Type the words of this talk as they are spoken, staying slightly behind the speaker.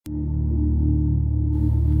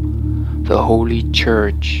the Holy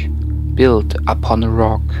Church, built upon a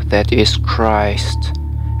rock that is Christ,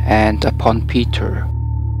 and upon Peter.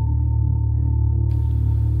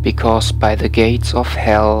 Because by the gates of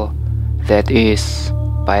hell, that is,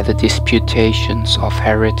 by the disputations of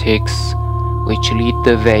heretics, which lead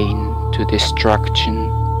the vain to destruction,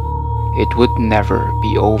 it would never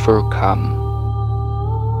be overcome.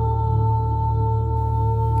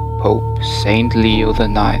 Pope Saint Leo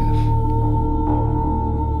IX.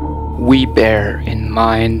 We bear in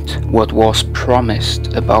mind what was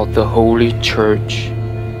promised about the Holy Church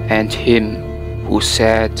and him who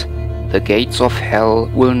said, "The gates of hell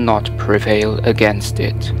will not prevail against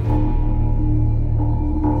it."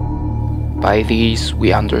 By these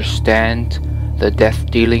we understand the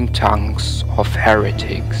death-dealing tongues of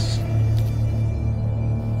heretics.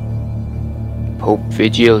 Pope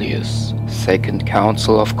Vigilius, Second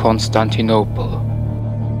Council of Constantinople.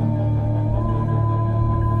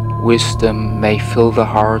 Wisdom may fill the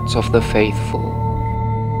hearts of the faithful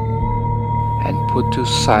and put to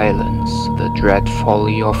silence the dread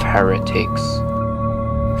folly of heretics,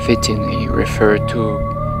 fittingly referred to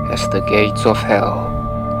as the gates of hell.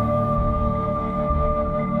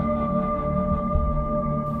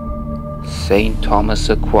 Saint Thomas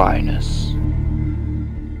Aquinas.